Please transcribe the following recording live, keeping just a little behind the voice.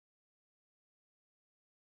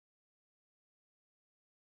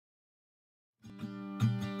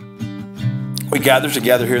We gather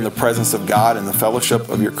together here in the presence of God and the fellowship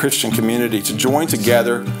of your Christian community to join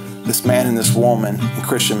together this man and this woman in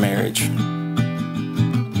Christian marriage.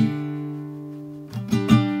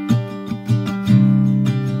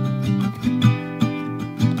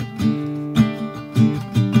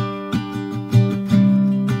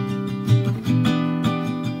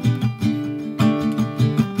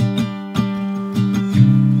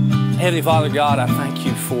 Heavenly Father God, I thank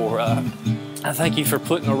you for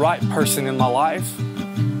putting the right person in my life.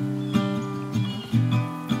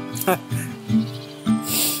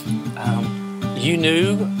 You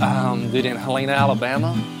knew that in Helena,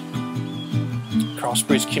 Alabama,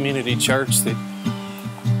 Crossbridge Community Church, that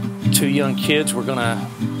two young kids were going to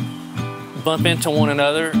bump into one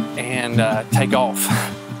another and take off.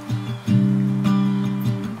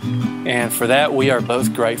 And for that, we are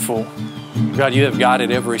both grateful. God, you have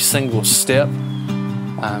guided every single step.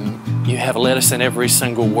 You have led us in every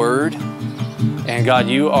single word. And God,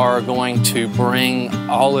 you are going to bring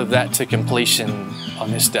all of that to completion on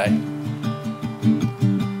this day.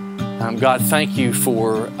 God, thank you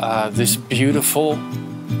for this beautiful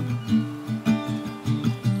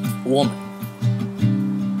woman.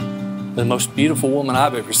 The most beautiful woman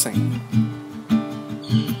I've ever seen.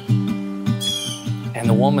 And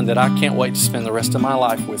the woman that I can't wait to spend the rest of my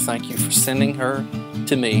life with. Thank you for sending her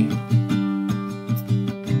to me.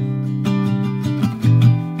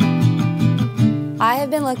 I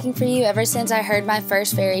have been looking for you ever since I heard my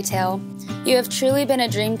first fairy tale. You have truly been a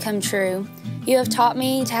dream come true. You have taught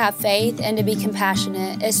me to have faith and to be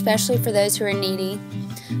compassionate, especially for those who are needy.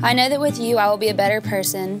 I know that with you I will be a better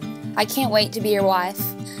person. I can't wait to be your wife.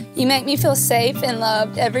 You make me feel safe and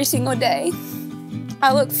loved every single day.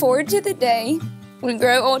 I look forward to the day we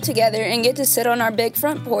grow old together and get to sit on our big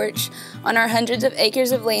front porch on our hundreds of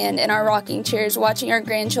acres of land in our rocking chairs watching our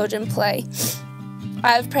grandchildren play.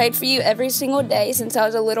 I have prayed for you every single day since I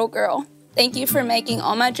was a little girl. Thank you for making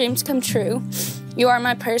all my dreams come true. You are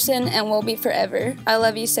my person and will be forever. I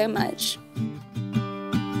love you so much.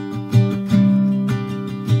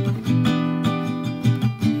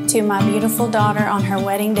 To my beautiful daughter on her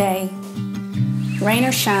wedding day, rain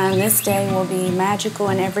or shine, this day will be magical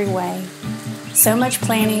in every way. So much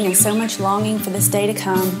planning and so much longing for this day to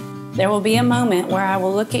come. There will be a moment where I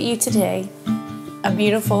will look at you today, a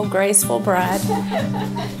beautiful, graceful bride,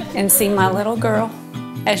 and see my little girl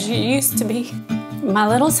as you used to be. My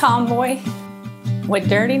little tomboy with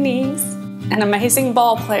dirty knees, an amazing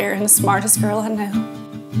ball player and the smartest girl I know.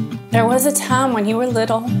 There was a time when you were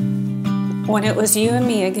little, when it was you and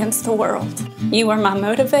me against the world. You were my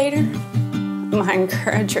motivator, my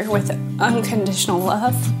encourager with unconditional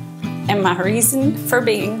love, and my reason for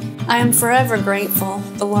being. I am forever grateful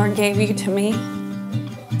the Lord gave you to me.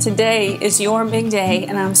 Today is your big day,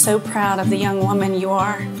 and I'm so proud of the young woman you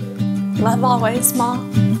are. Love always, Mom.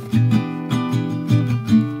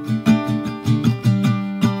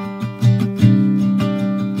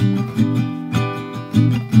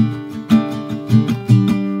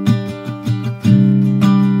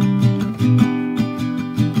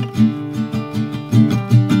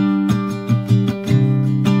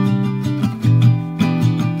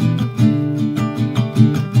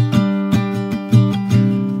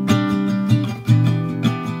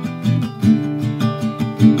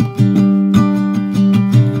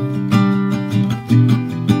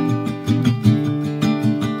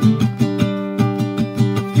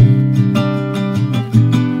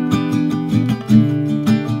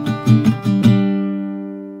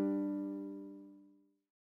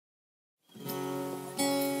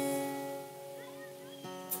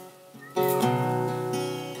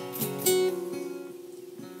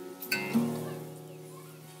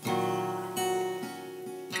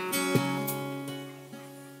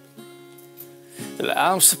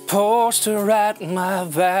 I'm supposed to write my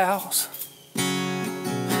vows,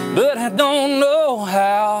 but I don't know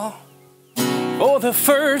how. For the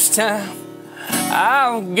first time,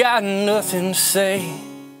 I've got nothing to say,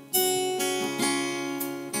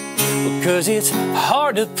 because it's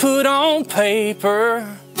hard to put on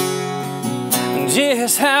paper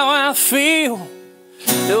just how I feel,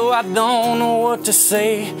 though I don't know what to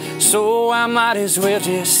say, so I might as well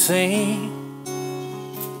just sing.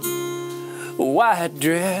 White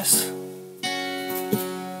dress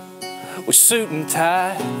with suit and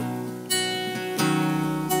tie,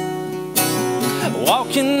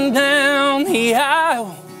 walking down the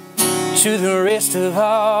aisle to the rest of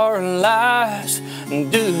our lives,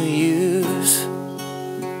 do yous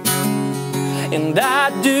and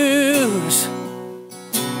I do's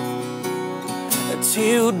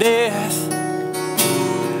till death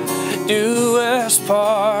do us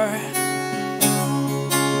part.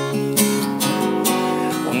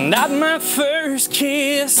 Not my first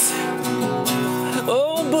kiss,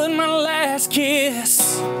 oh, but my last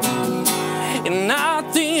kiss. And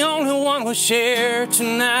not the only one we'll share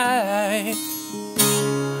tonight.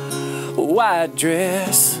 White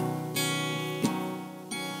dress,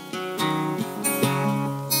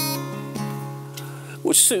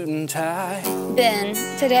 with suit and tie. Ben,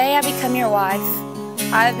 today I become your wife.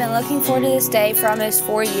 I have been looking forward to this day for almost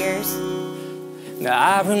 4 years. Now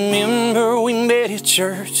I remember we met at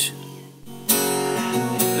church,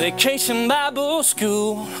 Vacation Bible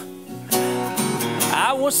School.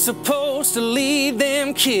 I was supposed to lead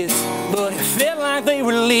them kids, but it felt like they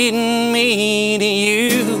were leading me to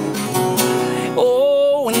you.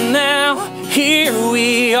 Oh, and now here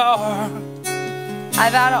we are.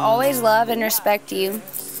 I vow to always love and respect you.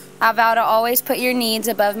 I vow to always put your needs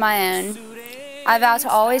above my own. I vow to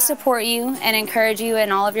always support you and encourage you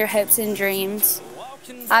in all of your hopes and dreams.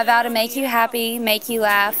 I vow to make you happy, make you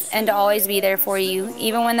laugh, and to always be there for you,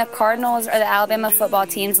 even when the Cardinals or the Alabama football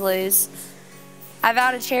teams lose. I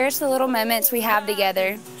vow to cherish the little moments we have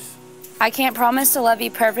together. I can't promise to love you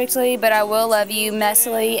perfectly, but I will love you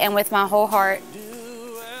messily and with my whole heart.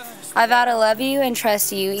 I vow to love you and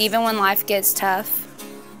trust you, even when life gets tough.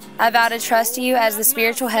 I vow to trust you as the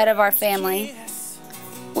spiritual head of our family.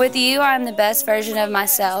 With you, I am the best version of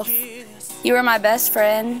myself. You are my best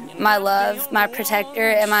friend, my love, my protector,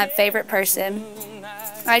 and my favorite person.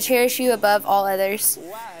 I cherish you above all others.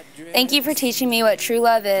 Thank you for teaching me what true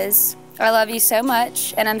love is. I love you so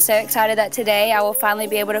much, and I'm so excited that today I will finally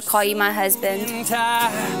be able to call you my husband.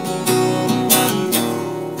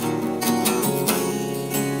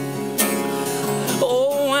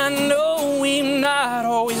 Oh, I know we've not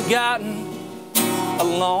always gotten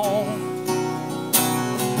along.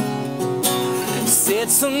 Said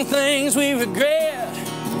some things we regret,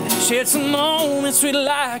 shared some moments we'd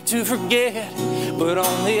like to forget, but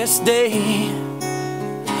on this day,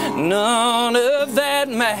 none of that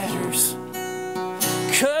matters,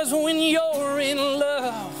 'cause when you're in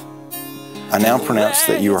love, I now pronounce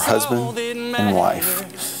that you are husband and wife.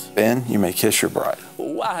 Ben, you may kiss your bride.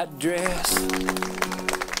 White dress,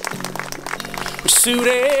 suit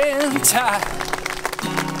and tie,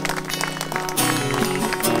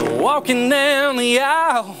 walking down the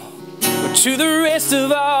aisle to the rest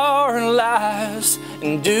of our lives,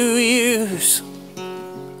 and do yous,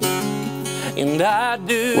 and I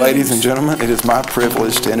do. Ladies and gentlemen, it is my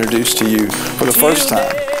privilege to introduce to you for the first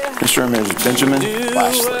time Mr. and Ms. Benjamin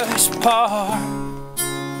Lashley.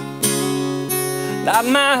 Not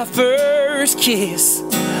my first kiss,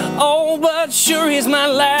 oh, but sure is my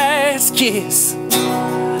last kiss.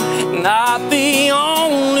 Not the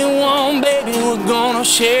only one, baby, we're gonna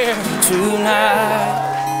share tonight.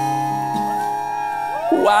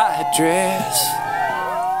 White dress,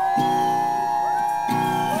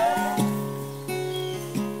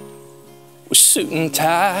 with suit and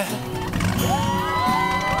tie.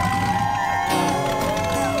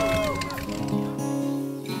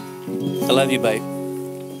 I love you, babe.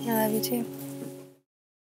 I love you too.